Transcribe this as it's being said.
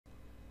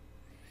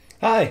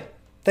Hi,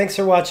 thanks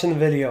for watching the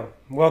video.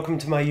 Welcome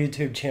to my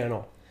YouTube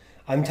channel.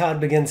 I'm Todd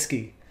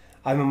Baginski.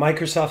 I'm a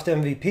Microsoft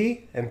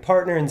MVP and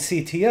partner and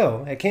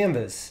CTO at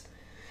Canvas.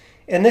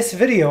 In this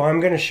video,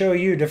 I'm going to show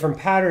you different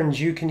patterns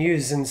you can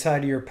use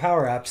inside of your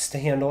PowerApps to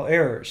handle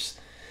errors.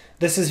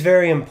 This is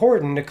very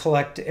important to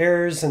collect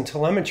errors and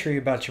telemetry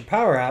about your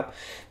PowerApp,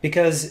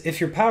 because if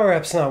your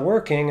PowerApp's not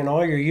working and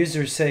all your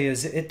users say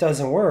is it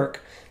doesn't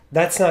work,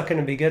 that's not going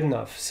to be good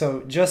enough.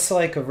 So just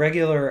like a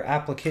regular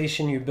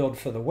application you build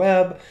for the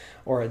web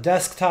or a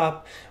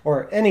desktop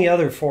or any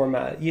other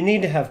format, you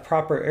need to have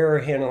proper error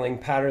handling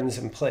patterns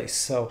in place.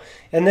 So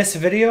in this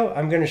video,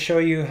 I'm going to show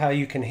you how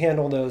you can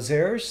handle those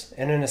errors.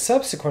 And in a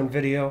subsequent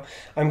video,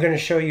 I'm going to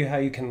show you how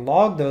you can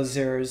log those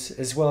errors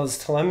as well as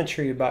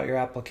telemetry about your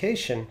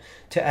application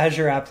to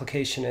Azure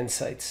Application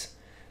Insights.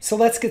 So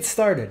let's get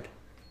started.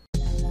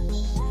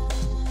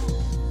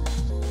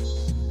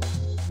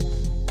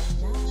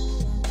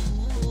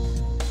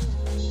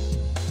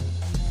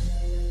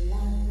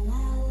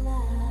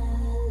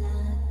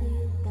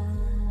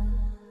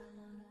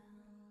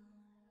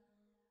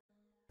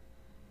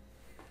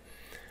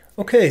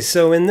 Okay,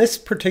 so in this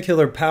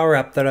particular Power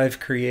App that I've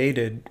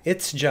created,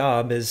 its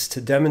job is to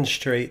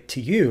demonstrate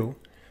to you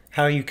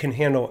how you can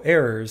handle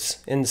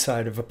errors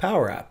inside of a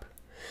Power App.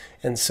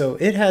 And so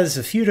it has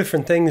a few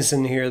different things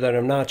in here that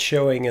I'm not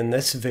showing in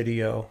this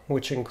video,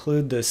 which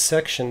include this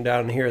section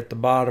down here at the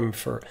bottom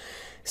for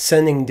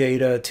sending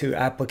data to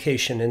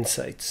Application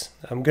Insights.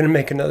 I'm going to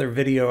make another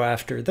video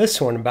after this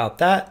one about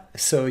that,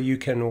 so you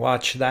can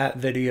watch that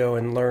video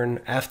and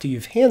learn after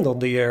you've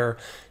handled the error,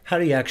 how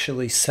do you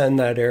actually send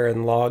that error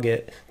and log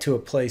it to a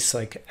place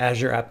like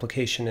Azure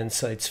Application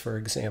Insights, for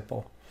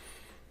example.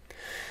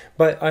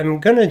 But I'm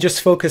going to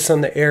just focus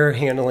on the error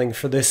handling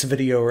for this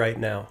video right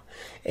now.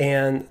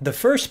 And the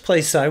first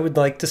place I would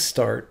like to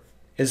start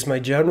is my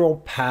general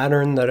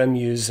pattern that I'm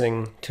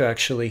using to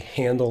actually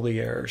handle the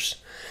errors.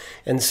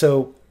 And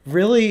so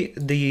really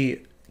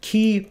the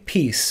key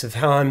piece of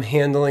how I'm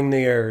handling the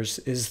errors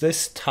is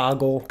this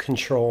toggle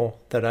control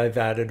that I've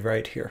added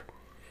right here.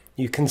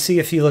 You can see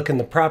if you look in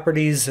the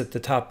properties at the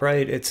top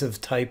right, it's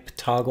of type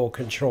toggle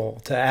control.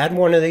 To add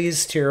one of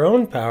these to your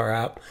own Power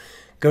App,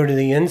 go to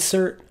the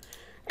Insert,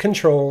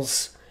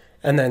 Controls,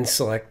 and then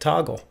select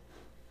Toggle.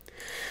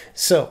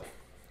 So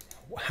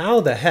how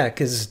the heck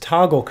is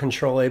toggle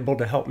control able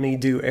to help me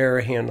do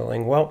error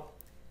handling? Well,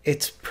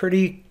 it's a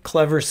pretty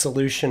clever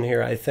solution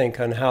here, I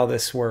think, on how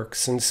this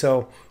works. And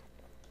so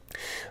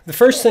the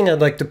first thing I'd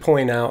like to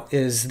point out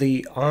is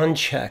the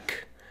onCheck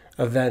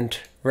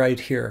event right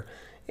here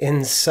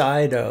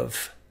inside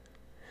of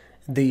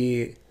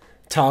the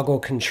toggle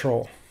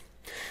control.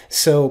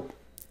 So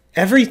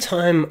every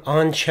time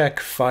onCheck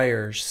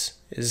fires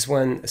is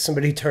when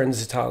somebody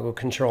turns the toggle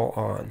control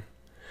on.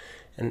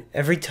 And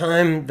every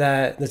time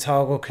that the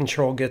toggle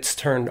control gets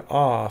turned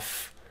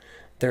off,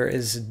 there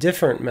is a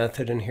different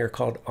method in here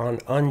called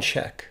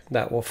onCheck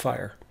that will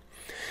fire.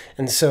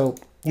 And so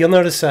you'll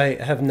notice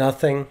I have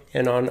nothing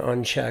in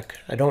onCheck.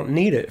 I don't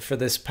need it for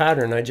this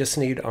pattern. I just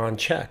need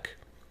onCheck.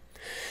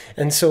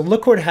 And so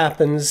look what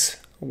happens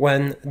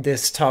when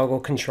this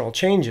toggle control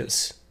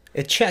changes.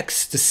 It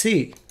checks to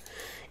see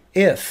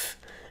if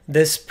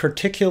this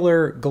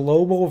particular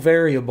global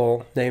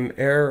variable named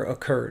error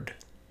occurred.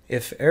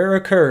 If error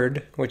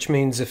occurred, which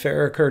means if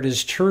error occurred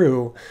is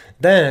true,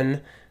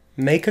 then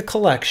make a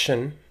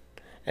collection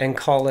and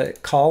call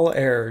it call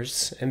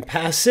errors and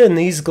pass in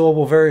these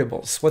global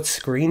variables. What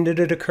screen did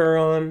it occur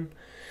on?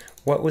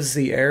 What was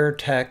the error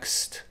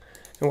text?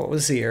 And what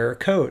was the error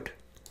code?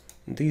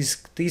 These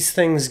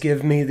things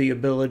give me the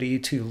ability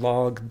to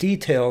log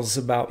details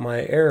about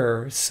my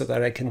error so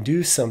that I can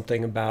do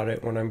something about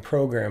it when I'm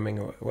programming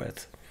it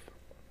with.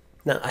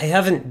 Now, I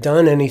haven't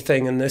done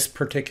anything in this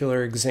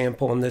particular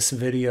example in this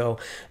video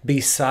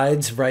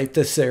besides write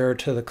this error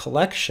to the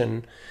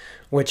collection,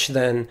 which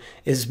then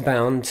is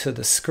bound to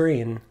the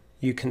screen.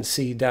 You can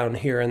see down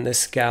here in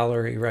this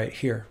gallery right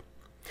here.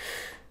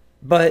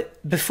 But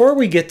before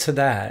we get to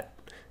that,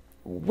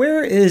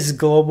 where is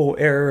global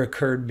error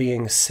occurred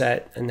being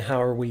set and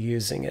how are we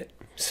using it?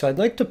 So I'd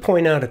like to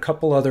point out a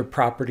couple other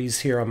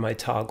properties here on my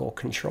toggle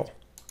control.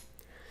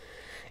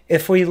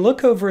 If we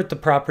look over at the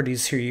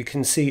properties here, you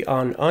can see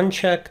on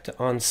unchecked,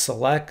 on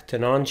select,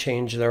 and on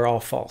change, they're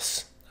all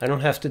false. I don't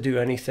have to do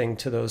anything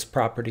to those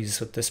properties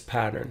with this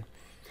pattern.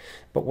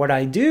 But what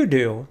I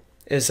do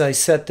is I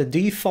set the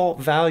default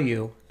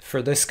value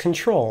for this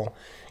control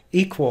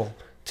equal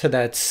to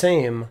that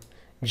same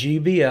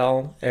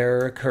GBL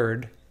error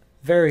occurred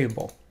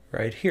variable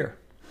right here.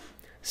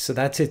 So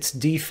that's its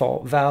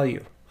default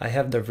value. I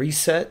have the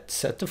reset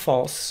set to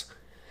false,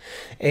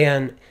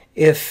 and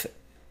if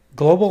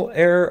global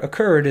error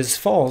occurred is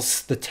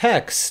false, the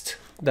text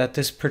that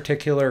this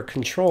particular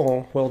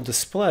control will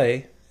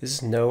display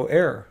is no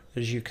error,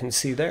 as you can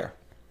see there.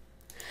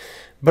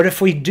 But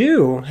if we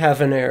do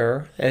have an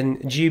error and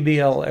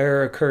GBL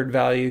error occurred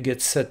value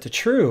gets set to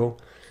true,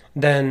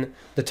 then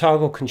the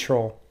toggle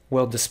control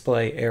will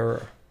display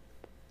error.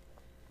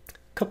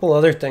 A couple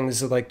other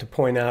things I'd like to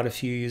point out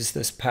if you use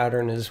this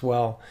pattern as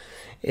well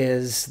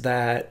is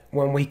that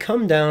when we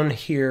come down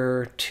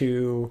here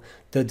to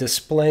the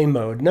display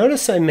mode,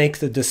 notice I make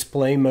the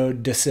display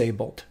mode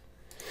disabled.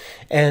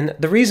 And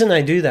the reason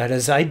I do that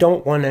is I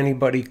don't want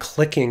anybody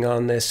clicking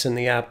on this in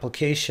the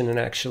application and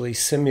actually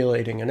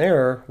simulating an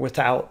error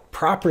without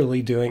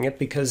properly doing it,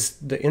 because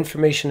the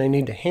information I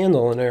need to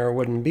handle an error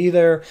wouldn't be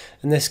there,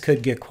 and this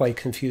could get quite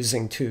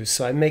confusing too.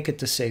 So I make it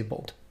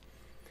disabled.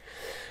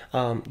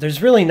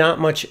 There's really not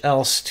much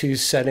else to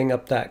setting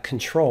up that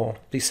control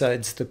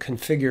besides the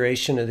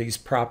configuration of these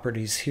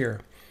properties here.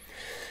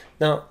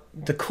 Now,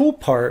 the cool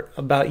part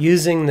about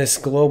using this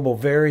global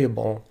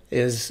variable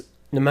is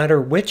no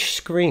matter which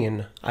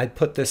screen I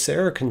put this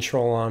error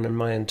control on in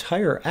my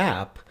entire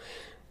app,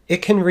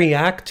 it can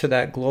react to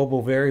that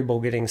global variable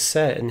getting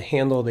set and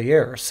handle the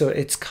error. So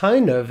it's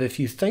kind of, if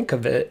you think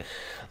of it,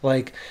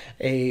 like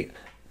a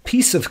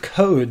piece of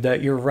code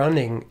that you're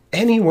running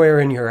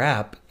anywhere in your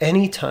app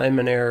anytime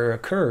an error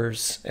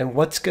occurs. And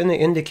what's going to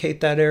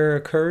indicate that error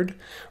occurred?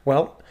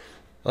 Well,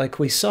 like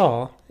we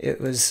saw, it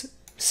was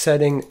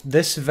setting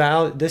this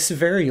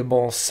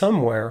variable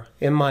somewhere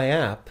in my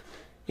app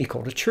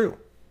equal to true.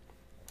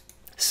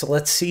 So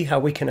let's see how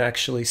we can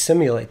actually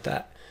simulate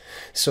that.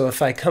 So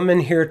if I come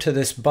in here to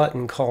this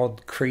button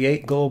called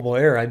Create Global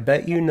Error, I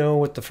bet you know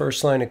what the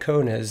first line of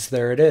code is.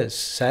 There it is.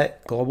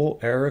 Set global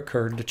error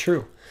occurred to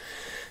true.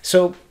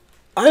 So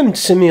I'm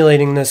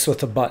simulating this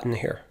with a button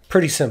here.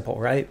 Pretty simple,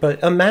 right?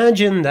 But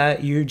imagine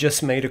that you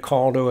just made a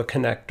call to a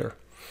connector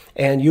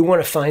and you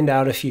want to find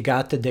out if you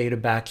got the data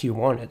back you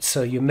wanted.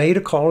 So you made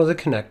a call to the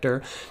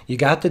connector, you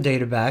got the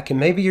data back, and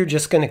maybe you're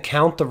just going to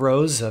count the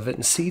rows of it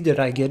and see, did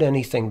I get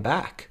anything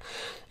back?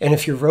 And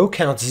if your row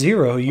count's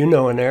 0, you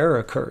know an error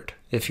occurred.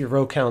 If your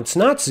row count's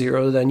not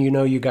 0, then you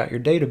know you got your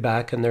data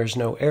back and there's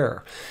no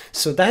error.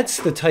 So that's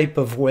the type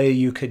of way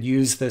you could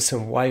use this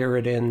and wire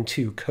it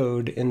into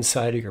code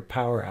inside of your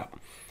PowerApp.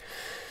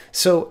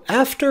 So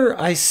after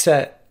I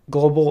set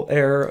global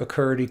error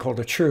occurred equal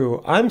to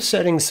true, I'm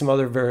setting some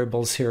other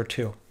variables here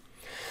too.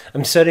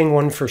 I'm setting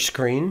one for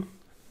screen.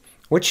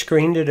 Which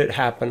screen did it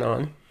happen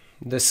on?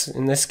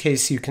 In this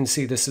case, you can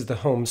see this is the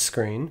home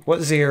screen.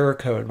 What's the error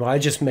code? Well, I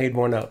just made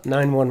one up,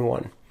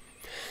 911.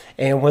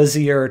 And what is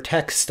the error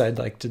text I'd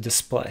like to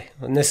display?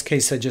 In this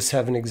case, I just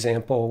have an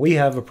example. We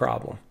have a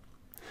problem.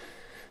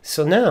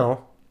 So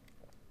now,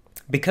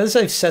 because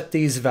I've set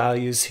these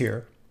values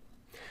here,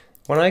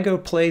 when I go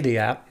play the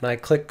app and I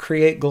click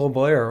Create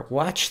Global Error,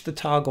 watch the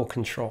toggle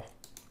control.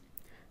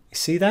 You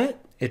see that?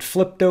 It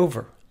flipped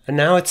over. And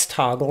now it's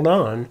toggled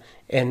on,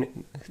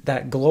 and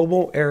that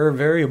global error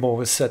variable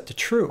was set to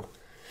true.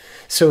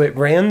 So it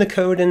ran the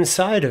code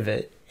inside of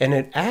it, and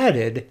it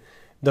added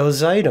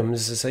those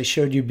items, as I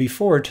showed you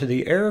before, to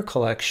the error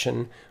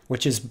collection,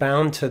 which is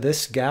bound to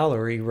this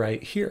gallery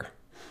right here.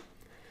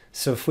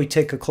 So if we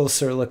take a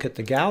closer look at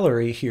the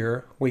gallery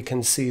here, we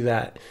can see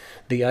that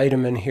the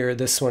item in here,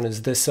 this one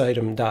is this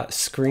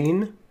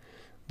item.screen.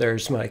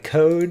 There's my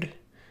code,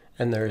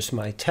 and there's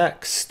my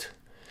text.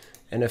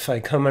 And if I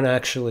come and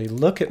actually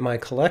look at my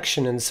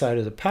collection inside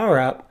of the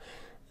PowerApp,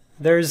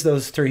 there's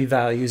those three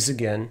values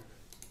again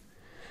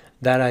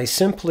that I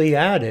simply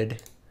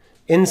added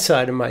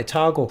inside of my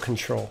toggle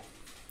control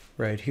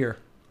right here.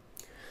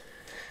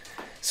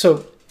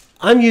 So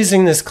I'm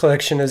using this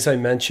collection, as I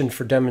mentioned,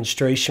 for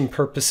demonstration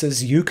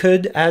purposes. You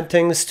could add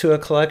things to a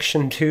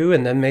collection too,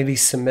 and then maybe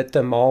submit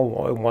them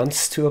all at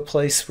once to a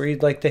place where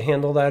you'd like to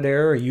handle that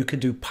error. Or you could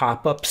do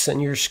pop-ups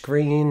in your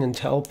screen and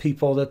tell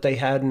people that they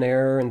had an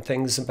error and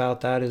things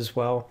about that as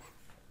well.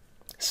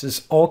 So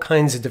there's all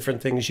kinds of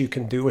different things you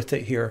can do with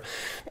it here.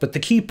 But the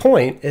key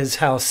point is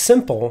how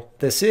simple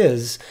this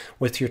is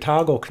with your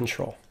toggle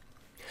control.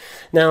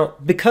 Now,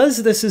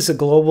 because this is a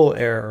global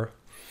error,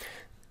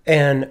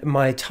 and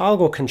my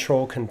toggle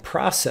control can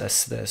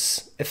process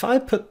this, if I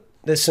put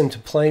this into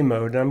play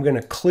mode and I'm going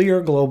to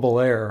clear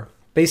global error,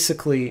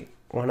 basically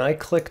when I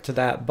click to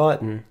that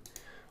button,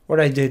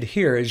 what I did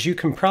here is, you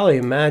can probably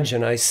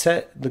imagine, I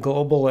set the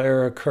global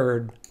error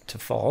occurred to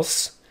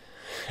false.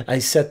 I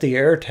set the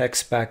error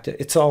text back to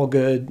it's all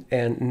good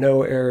and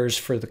no errors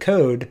for the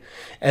code.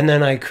 And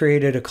then I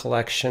created a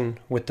collection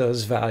with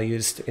those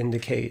values to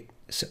indicate,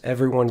 so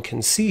everyone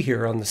can see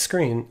here on the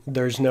screen,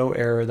 there's no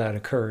error that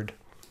occurred.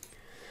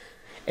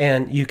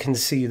 And you can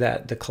see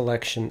that the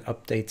collection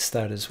updates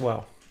that as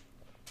well.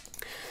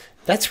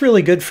 That's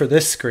really good for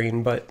this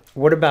screen, but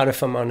what about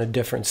if I'm on a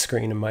different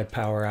screen in my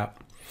PowerApp?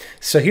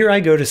 So here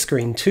I go to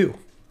screen 2,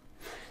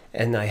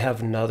 and I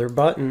have another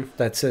button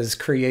that says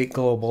Create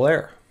Global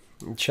Error.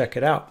 And check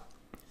it out.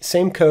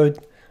 Same code,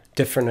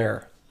 different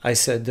error. I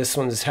said this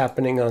one is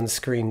happening on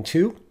screen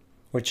 2,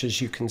 which,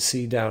 as you can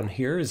see down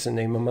here, is the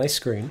name of my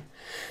screen.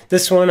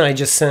 This one I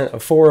just sent a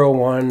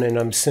 401 and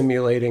I'm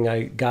simulating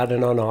I got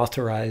an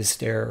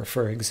unauthorized error,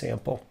 for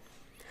example.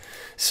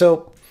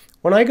 So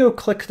when I go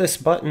click this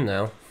button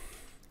now,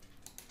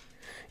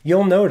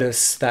 you'll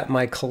notice that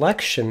my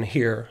collection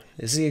here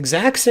is the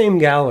exact same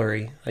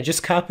gallery. I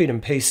just copied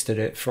and pasted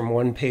it from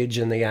one page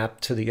in the app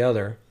to the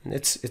other.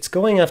 It's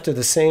going after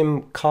the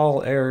same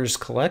call errors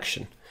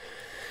collection.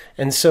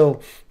 And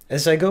so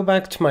as I go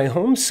back to my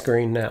home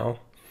screen now,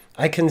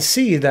 I can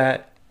see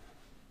that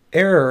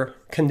error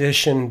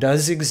condition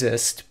does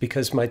exist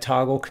because my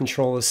toggle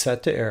control is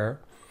set to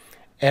error,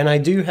 and I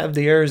do have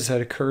the errors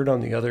that occurred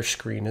on the other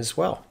screen as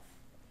well.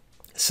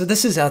 So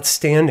this is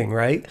outstanding,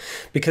 right?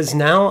 Because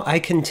now I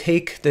can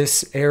take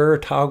this error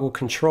toggle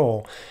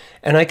control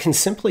and I can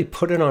simply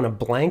put it on a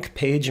blank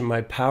page in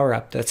my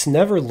PowerApp that's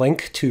never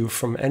linked to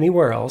from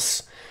anywhere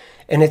else,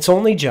 and its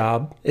only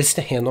job is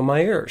to handle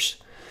my errors.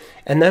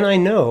 And then I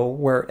know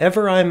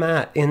wherever I'm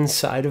at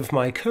inside of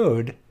my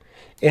code,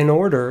 in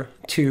order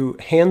to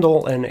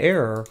handle an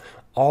error,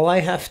 all I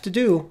have to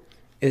do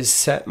is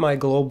set my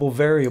global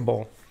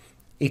variable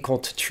equal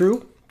to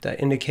true,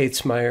 that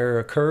indicates my error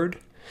occurred,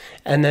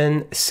 and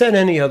then set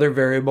any other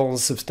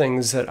variables of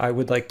things that I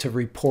would like to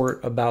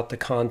report about the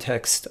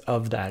context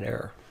of that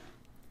error.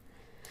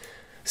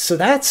 So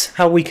that's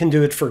how we can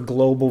do it for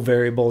global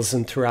variables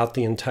and throughout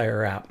the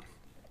entire app.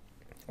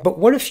 But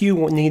what if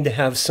you need to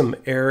have some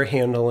error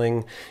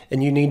handling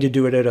and you need to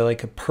do it at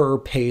like a per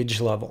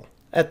page level,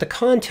 at the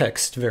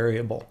context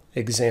variable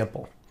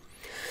example?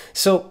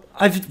 So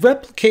I've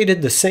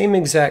replicated the same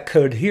exact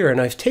code here, and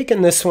I've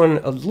taken this one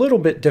a little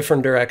bit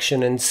different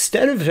direction.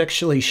 Instead of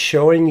actually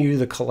showing you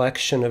the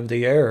collection of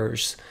the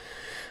errors,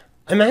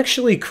 I'm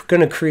actually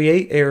going to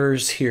create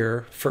errors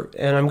here,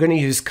 and I'm going to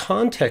use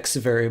context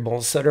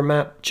variables that are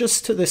mapped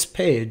just to this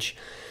page.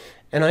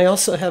 And I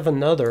also have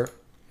another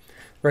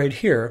right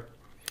here,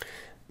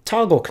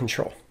 toggle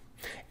control.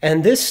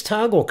 And this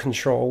toggle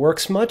control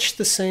works much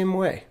the same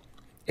way,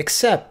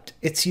 except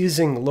it's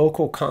using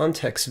local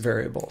context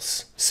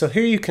variables. So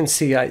here you can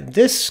see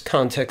this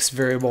context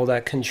variable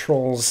that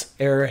controls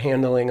error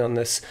handling on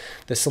this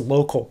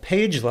local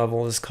page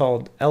level is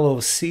called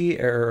LOC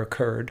error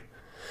occurred.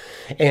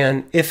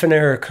 And if an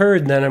error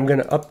occurred, then I'm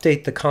going to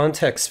update the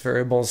context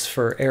variables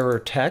for error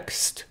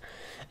text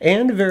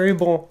and a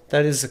variable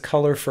that is a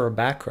color for a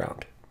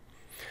background.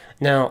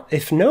 Now,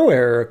 if no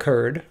error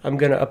occurred, I'm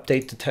going to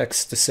update the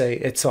text to say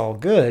it's all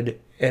good.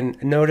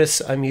 And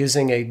notice I'm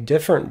using a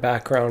different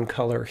background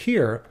color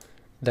here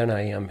than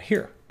I am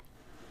here.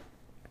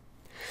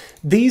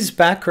 These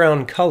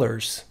background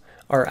colors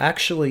are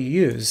actually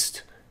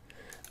used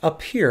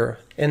up here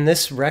in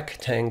this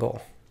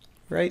rectangle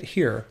right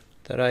here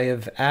that I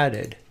have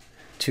added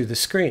to the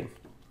screen.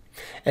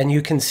 And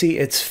you can see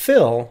its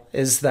fill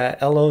is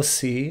that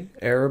LOC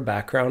error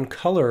background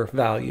color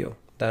value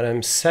that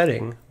I'm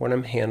setting when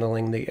I'm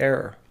handling the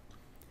error.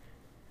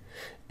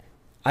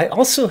 I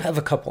also have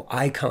a couple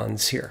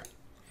icons here.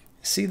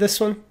 See this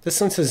one? This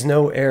one says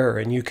no error,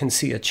 and you can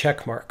see a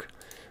check mark.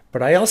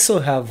 But I also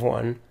have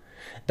one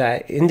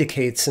that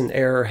indicates an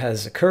error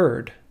has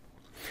occurred.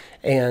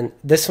 And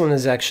this one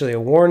is actually a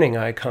warning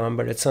icon,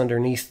 but it's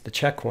underneath the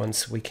check one,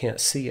 so we can't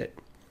see it.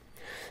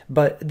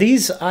 But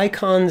these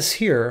icons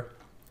here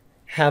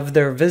have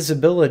their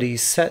visibility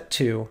set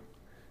to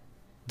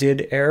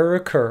did error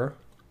occur?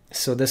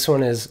 So this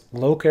one is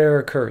loc error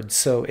occurred.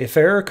 So if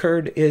error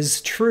occurred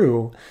is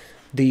true,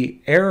 the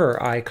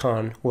error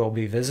icon will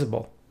be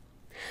visible.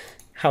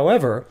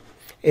 However,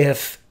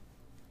 if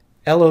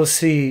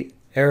LOC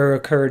error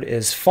occurred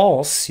is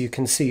false, you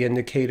can see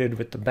indicated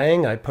with the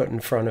bang I put in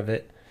front of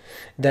it,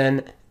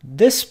 then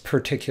this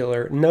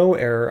particular no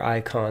error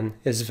icon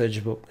is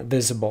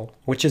visible,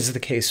 which is the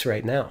case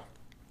right now.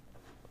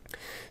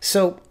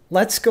 So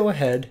let's go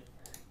ahead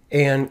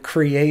and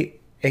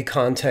create a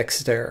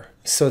context error.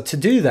 So to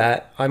do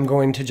that, I'm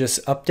going to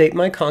just update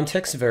my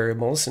context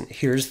variables, and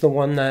here's the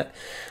one that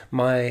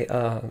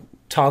my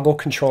toggle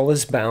control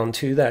is bound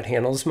to that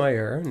handles my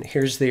error, and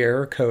here's the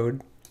error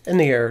code and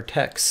the error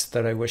text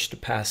that I wish to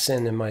pass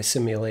in my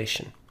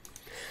simulation.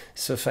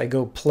 So if I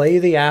go play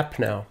the app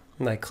now,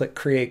 and I click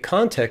Create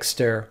Context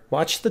Error,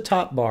 watch the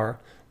top bar,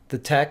 the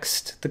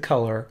text, the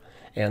color,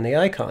 and the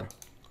icon.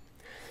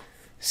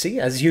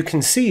 See, as you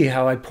can see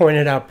how I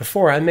pointed out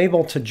before, I'm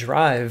able to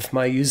drive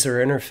my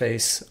user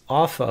interface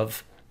off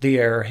of the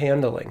error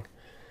handling.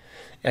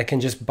 I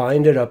can just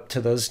bind it up to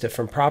those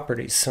different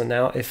properties. So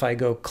now if I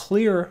go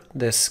clear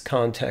this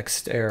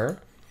context error,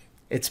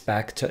 it's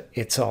back to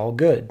it's all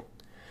good.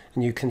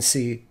 And you can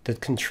see the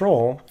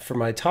control for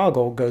my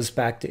toggle goes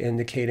back to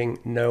indicating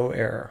no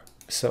error.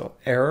 So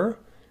error,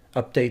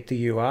 update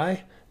the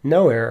UI,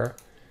 no error,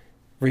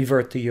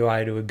 revert the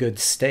UI to a good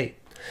state.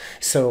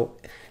 So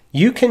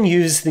you can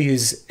use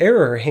these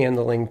error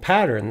handling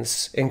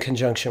patterns in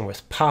conjunction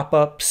with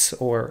pop-ups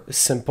or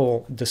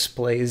simple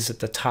displays at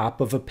the top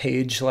of a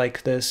page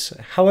like this,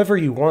 however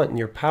you want in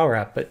your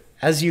PowerApp. But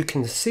as you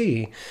can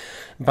see,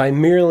 by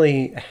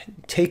merely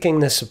taking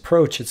this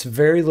approach, it's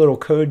very little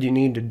code you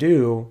need to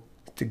do.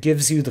 It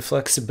gives you the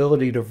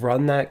flexibility to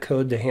run that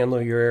code to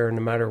handle your error no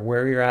matter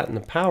where you're at in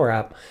the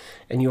PowerApp,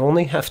 and you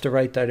only have to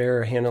write that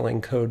error handling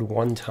code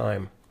one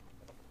time,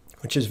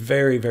 which is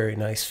very, very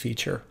nice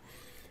feature.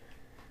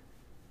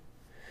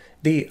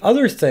 The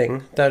other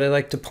thing that I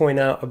like to point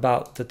out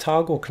about the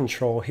toggle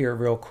control here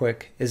real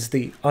quick is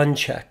the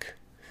uncheck.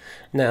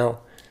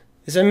 Now,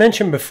 as I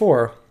mentioned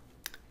before,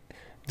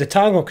 the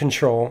toggle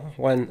control,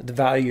 when the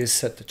value is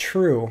set to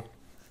true,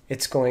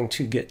 it's going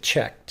to get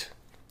checked.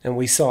 And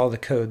we saw the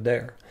code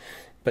there.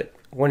 But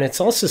when it's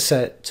also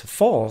set to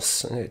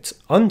false, and it's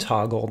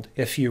untoggled,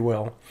 if you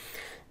will,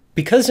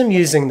 because I'm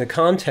using the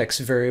context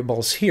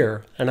variables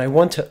here, and I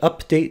want to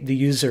update the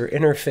user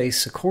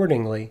interface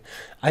accordingly,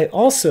 I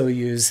also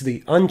use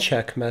the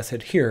uncheck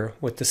method here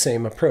with the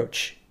same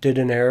approach. Did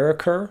an error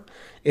occur?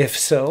 If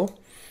so,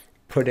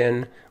 put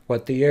in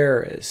what the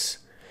error is.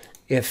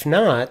 If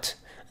not,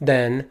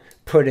 then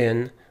put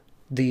in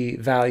the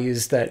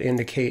values that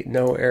indicate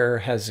no error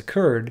has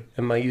occurred,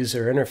 and my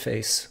user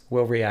interface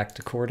will react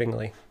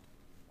accordingly.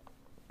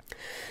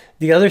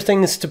 The other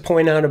things to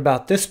point out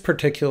about this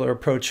particular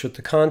approach with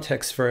the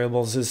context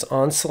variables is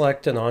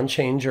onSelect and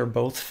onChange are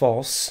both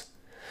false.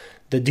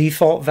 The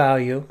default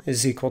value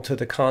is equal to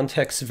the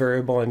context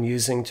variable I'm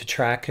using to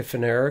track if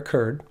an error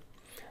occurred.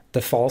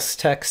 The false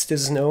text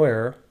is no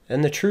error,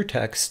 and the true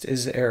text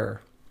is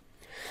error.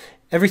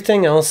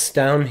 Everything else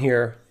down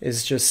here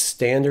is just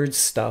standard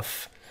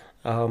stuff,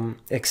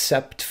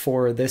 except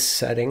for this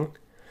setting.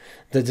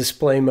 The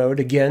display mode,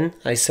 again,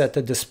 I set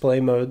the display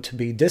mode to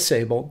be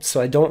disabled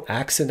so I don't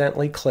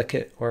accidentally click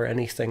it or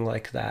anything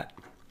like that.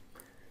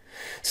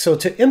 So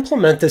to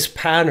implement this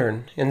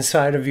pattern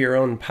inside of your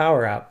own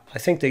PowerApp, I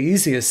think the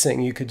easiest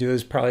thing you could do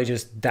is probably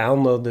just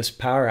download this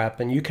PowerApp,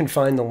 and you can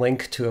find the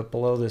link to it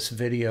below this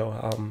video.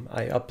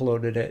 I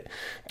uploaded it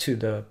to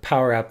the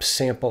PowerApp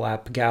sample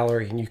app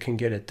gallery, and you can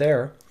get it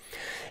there.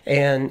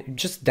 And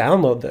just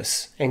download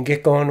this and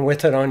get going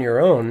with it on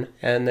your own,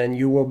 and then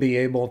you will be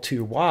able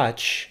to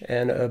watch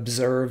and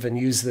observe and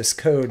use this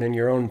code in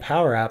your own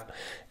PowerApp.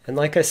 And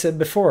like I said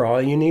before,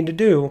 all you need to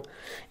do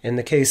in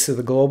the case of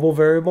the global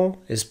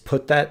variable is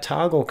put that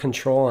toggle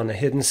control on a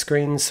hidden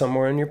screen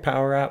somewhere in your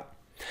PowerApp.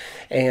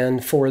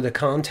 And for the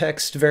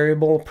context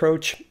variable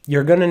approach,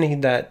 you're going to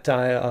need that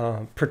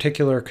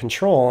particular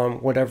control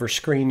on whatever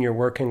screen you're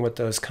working with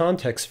those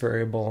context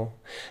variable,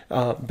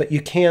 but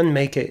you can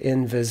make it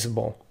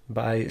invisible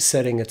by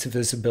setting its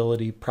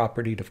visibility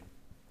property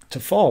to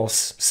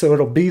false. So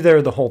it'll be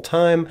there the whole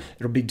time,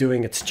 it'll be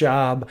doing its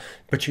job,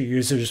 but your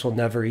users will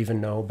never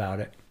even know about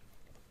it.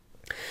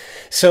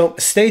 So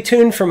stay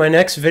tuned for my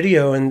next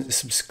video and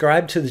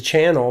subscribe to the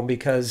channel,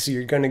 because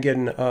you're going to get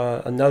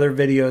another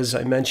video, as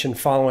I mentioned,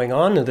 following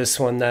on to this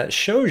one that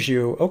shows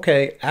you,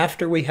 okay,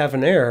 after we have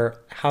an error,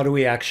 how do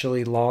we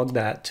actually log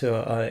that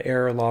to an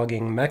error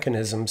logging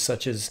mechanism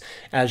such as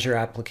Azure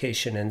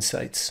Application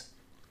Insights.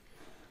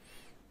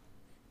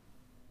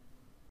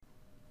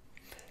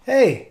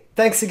 Hey,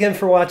 thanks again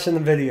for watching the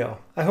video.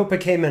 I hope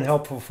it came in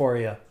helpful for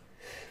you.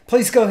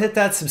 Please go hit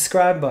that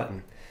subscribe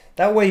button.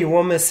 That way you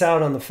won't miss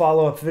out on the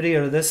follow-up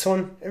video to this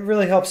one. It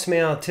really helps me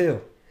out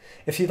too.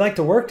 If you'd like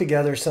to work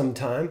together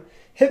sometime,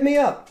 hit me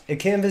up at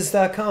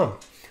canvas.com.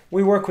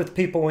 We work with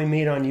people we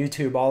meet on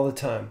YouTube all the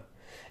time.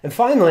 And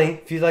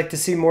finally, if you'd like to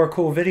see more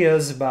cool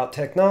videos about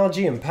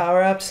technology and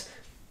Power Apps,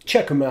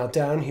 check them out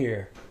down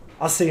here.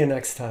 I'll see you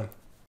next time.